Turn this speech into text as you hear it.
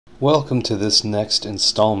Welcome to this next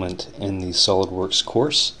installment in the SolidWorks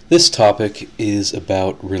course. This topic is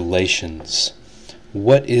about relations.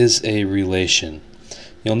 What is a relation?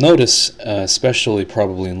 You'll notice, especially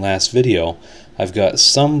probably in last video, I've got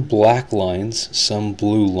some black lines, some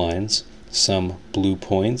blue lines, some blue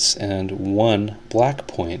points, and one black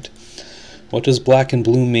point. What does black and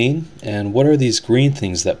blue mean, and what are these green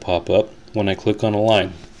things that pop up when I click on a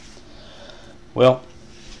line? Well,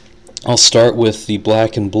 I'll start with the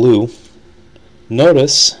black and blue.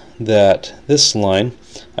 Notice that this line,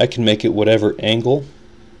 I can make it whatever angle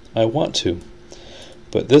I want to.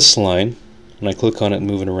 But this line, when I click on it and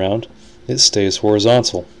move it around, it stays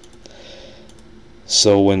horizontal.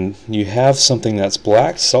 So when you have something that's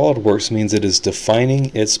black, SolidWorks means it is defining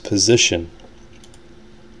its position.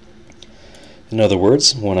 In other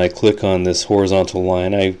words, when I click on this horizontal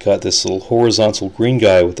line, I've got this little horizontal green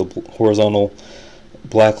guy with a horizontal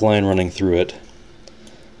black line running through it.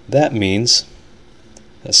 That means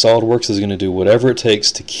that SolidWorks is going to do whatever it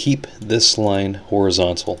takes to keep this line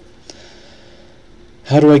horizontal.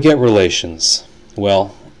 How do I get relations?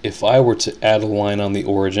 Well, if I were to add a line on the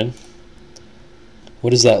origin,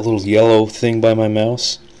 what is that little yellow thing by my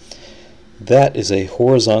mouse? That is a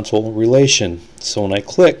horizontal relation. So when I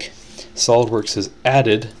click, SolidWorks has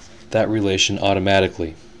added that relation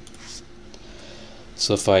automatically.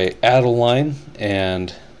 So if I add a line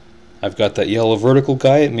and I've got that yellow vertical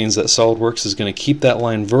guy, it means that SolidWorks is going to keep that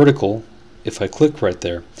line vertical if I click right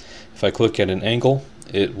there. If I click at an angle,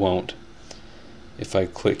 it won't. If I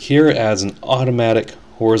click here, it adds an automatic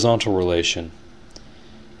horizontal relation.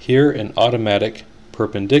 Here, an automatic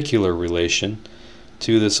perpendicular relation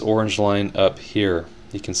to this orange line up here.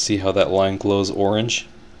 You can see how that line glows orange.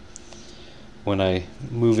 When I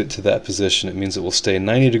move it to that position, it means it will stay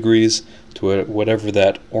 90 degrees to whatever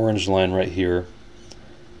that orange line right here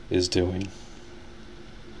is doing.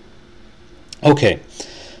 Okay,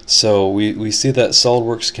 so we see that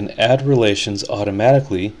SolidWorks can add relations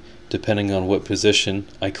automatically depending on what position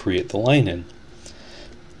I create the line in.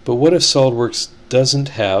 But what if SolidWorks doesn't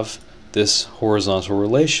have this horizontal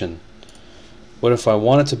relation? What if I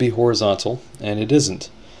want it to be horizontal and it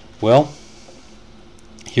isn't? Well,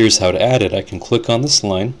 here's how to add it. I can click on this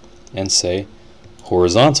line and say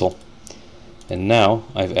horizontal. And now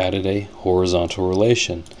I've added a horizontal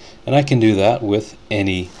relation. And I can do that with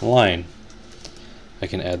any line. I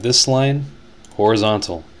can add this line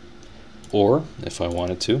horizontal. Or, if I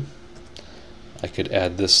wanted to, I could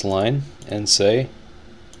add this line and say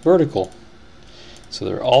vertical. So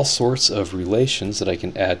there are all sorts of relations that I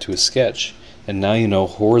can add to a sketch. And now you know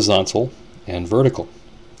horizontal and vertical.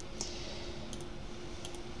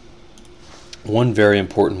 One very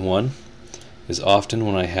important one is often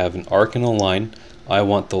when I have an arc in a line, I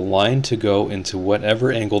want the line to go into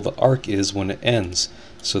whatever angle the arc is when it ends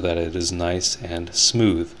so that it is nice and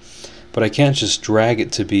smooth. But I can't just drag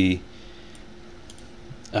it to be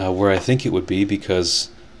where I think it would be,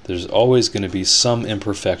 because there's always going to be some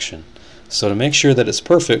imperfection. So to make sure that it's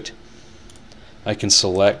perfect, I can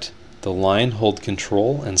select the line, hold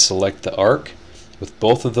Control, and select the arc. With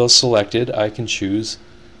both of those selected, I can choose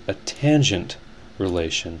a tangent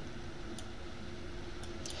relation.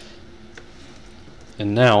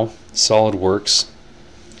 And now SolidWorks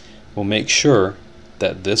will make sure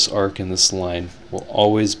that this arc and this line will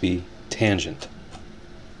always be tangent.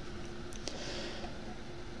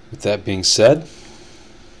 With that being said,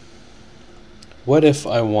 what if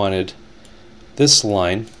I wanted this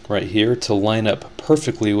line right here to line up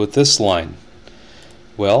perfectly with this line?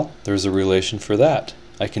 Well, there's a relation for that.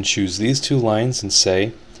 I can choose these two lines and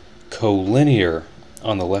say collinear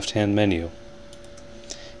on the left-hand menu.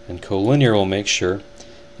 And collinear will make sure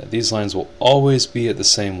that these lines will always be at the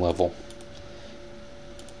same level.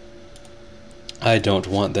 I don't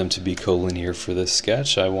want them to be collinear for this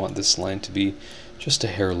sketch. I want this line to be just a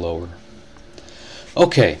hair lower.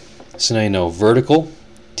 Okay, so now you know vertical,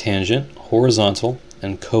 tangent, horizontal,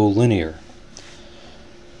 and collinear.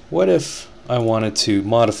 What if I wanted to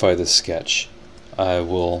modify this sketch? I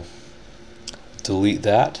will delete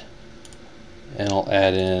that, and I'll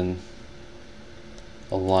add in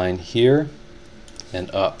a line here and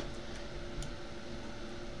up.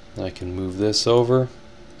 I can move this over,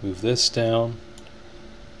 move this down,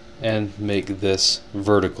 and make this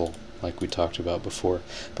vertical like we talked about before.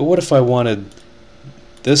 But what if I wanted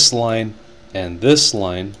this line and this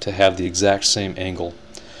line to have the exact same angle?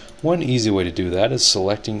 One easy way to do that is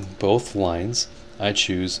selecting both lines. I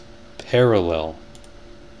choose parallel.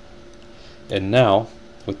 And now,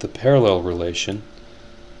 with the parallel relation,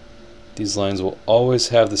 these lines will always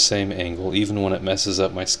have the same angle, even when it messes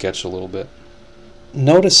up my sketch a little bit.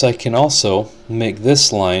 notice I can also make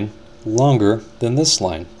this line longer than this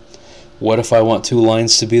line. What if I want two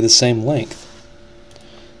lines to be the same length?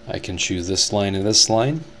 I can choose this line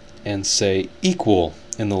and say equal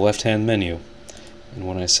in the left-hand menu. And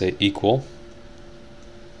when I say equal,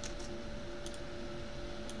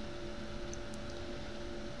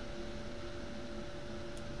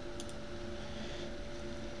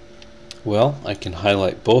 well, I can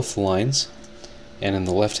highlight both lines and in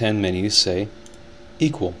the left-hand menu say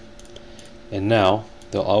equal. And now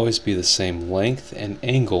they'll always be the same length and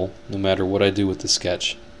angle no matter what I do with the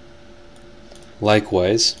sketch.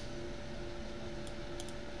 Likewise,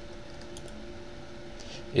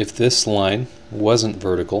 if this line wasn't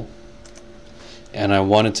vertical and I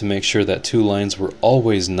wanted to make sure that two lines were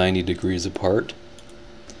always 90 degrees apart,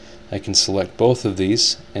 I can select both of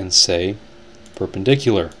these and say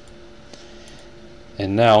perpendicular.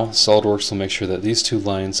 And now SolidWorks will make sure that these two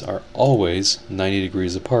lines are always 90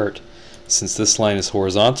 degrees apart. Since this line is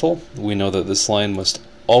horizontal, we know that this line must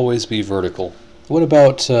always be vertical. What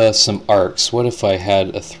about some arcs? What if I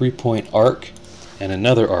had a three-point arc and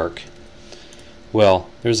another arc? Well,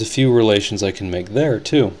 there's a few relations I can make there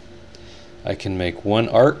too. I can make one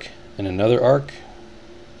arc and another arc.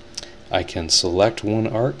 I can select one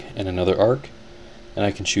arc and another arc, and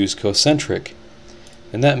I can choose concentric.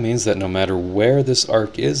 And that means that no matter where this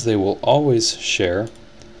arc is, they will always share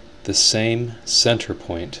the same center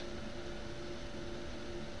point.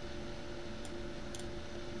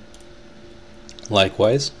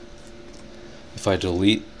 Likewise, if I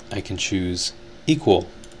delete, I can choose equal,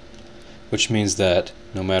 which means that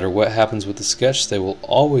no matter what happens with the sketch, they will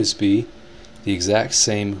always be the exact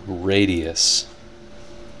same radius.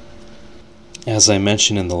 As I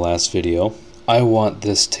mentioned in the last video, I want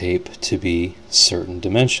this tape to be certain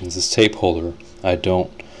dimensions, this tape holder. I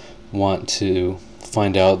don't want to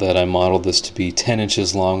find out that I modeled this to be 10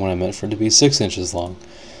 inches long when I meant for it to be 6 inches long.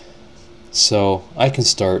 So I can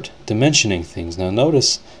start dimensioning things. Now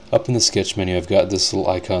notice up in the sketch menu I've got this little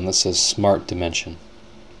icon that says Smart Dimension.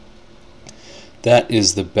 That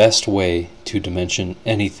is the best way to dimension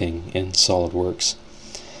anything in SolidWorks.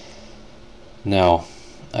 Now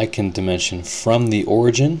I can dimension from the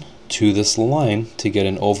origin to this line to get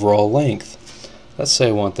an overall length. Let's say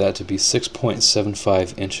I want that to be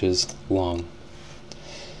 6.75 inches long.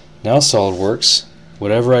 Now SolidWorks,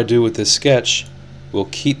 whatever I do with this sketch, will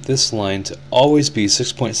keep this line to always be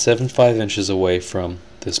 6.75 inches away from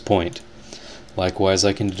this point. Likewise,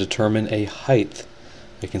 I can determine a height.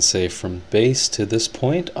 I can say from base to this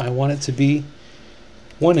point, I want it to be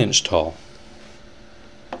 1 inch tall.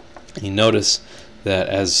 You notice that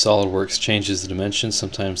as SolidWorks changes the dimensions,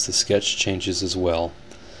 sometimes the sketch changes as well,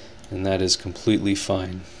 and that is completely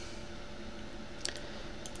fine.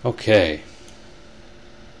 Okay,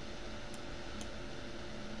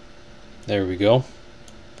 there we go.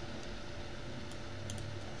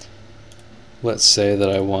 Let's say that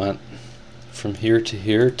I want from here to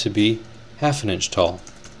here to be ½ inch tall.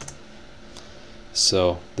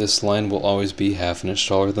 So this line will always be ½ inch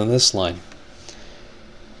taller than this line.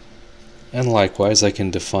 And likewise, I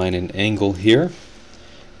can define an angle here.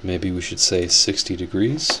 Maybe we should say 60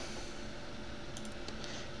 degrees.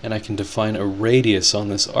 And I can define a radius on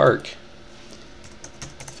this arc,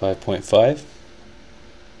 5.5.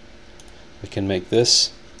 I can make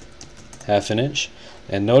this ½ inch.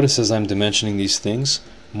 And notice as I'm dimensioning these things,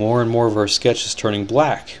 more and more of our sketch is turning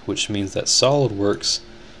black, which means that SolidWorks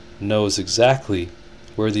knows exactly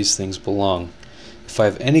where these things belong. If I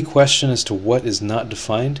have any question as to what is not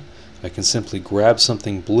defined, I can simply grab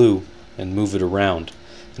something blue and move it around.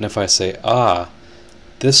 And if I say,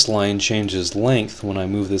 this line changes length when I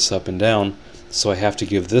move this up and down, so I have to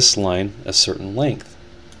give this line a certain length,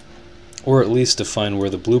 or at least define where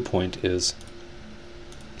the blue point is.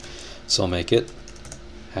 So I'll make it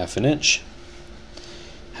 ½ inch.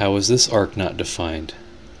 How is this arc not defined?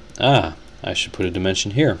 I should put a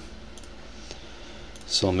dimension here.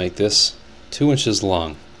 So I'll make this 2 inches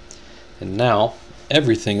long. And now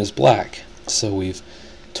everything is black. So we've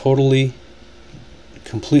totally,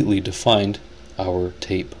 completely defined our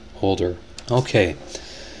tape holder. Okay,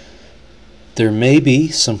 there may be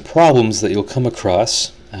some problems that you'll come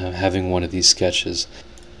across having one of these sketches.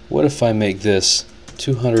 What if I make this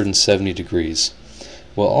 270 degrees?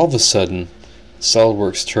 Well, all of a sudden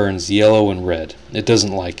SolidWorks turns yellow and red. It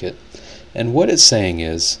doesn't like it. And what it's saying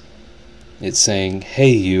is, it's saying, hey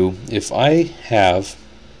you, if I have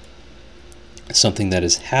something that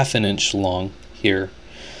is ½ inch long here,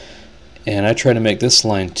 and I try to make this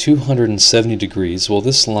line 270 degrees, well,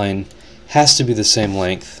 this line has to be the same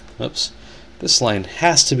length. This line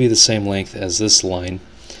has to be the same length as this line.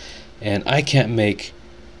 and I can't make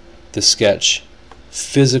the sketch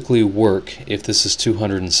physically work if this is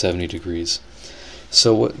 270 degrees.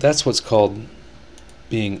 So that's what's called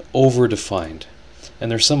being over-defined. And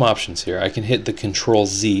there's some options here. I can hit the Control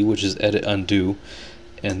Z, which is Edit Undo,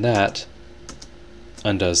 and that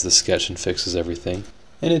undoes the sketch and fixes everything.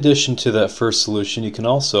 In addition to that first solution, you can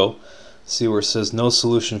also see where it says no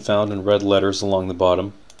solution found in red letters along the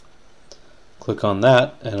bottom. Click on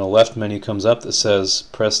that and a left menu comes up that says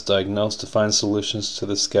press diagnose to find solutions to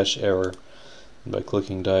the sketch error. And by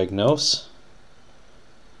clicking diagnose,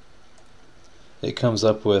 it comes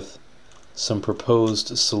up with some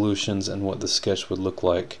proposed solutions and what the sketch would look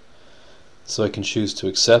like. So I can choose to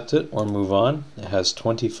accept it or move on. It has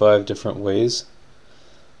 25 different ways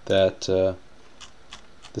that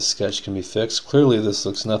the sketch can be fixed. Clearly this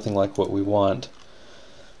looks nothing like what we want,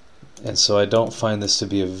 and so I don't find this to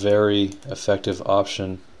be a very effective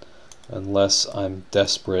option unless I'm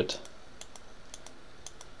desperate.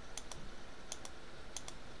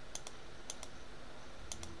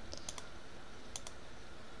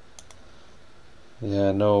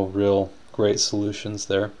 Yeah, no real great solutions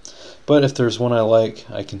there. But if there's one I like,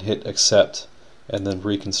 I can hit accept and then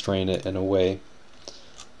reconstrain it in a way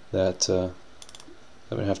that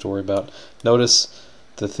I don't have to worry about. Notice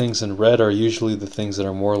the things in red are usually the things that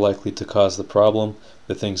are more likely to cause the problem.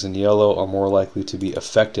 The things in yellow are more likely to be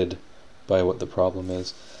affected by what the problem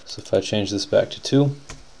is. So if I change this back to 2,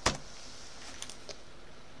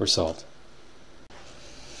 we're solved.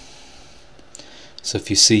 So if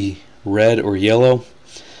you see red or yellow,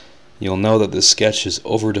 you'll know that the sketch is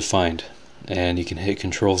over-defined, and you can hit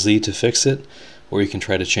Control Z to fix it, or you can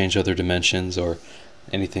try to change other dimensions or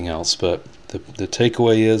anything else. But the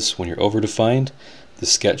takeaway is, when you're over-defined, the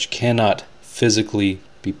sketch cannot physically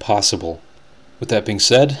be possible. With that being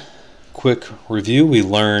said, quick review. We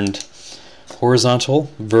learned horizontal,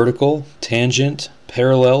 vertical, tangent,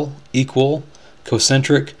 parallel, equal,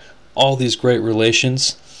 concentric, all these great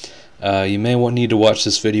relations. You may need to watch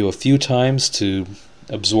this video a few times to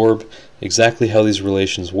absorb exactly how these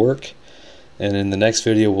relations work, and in the next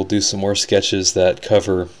video we'll do some more sketches that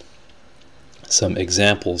cover some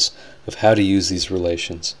examples of how to use these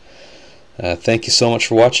relations. Thank you so much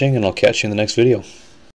for watching, and I'll catch you in the next video.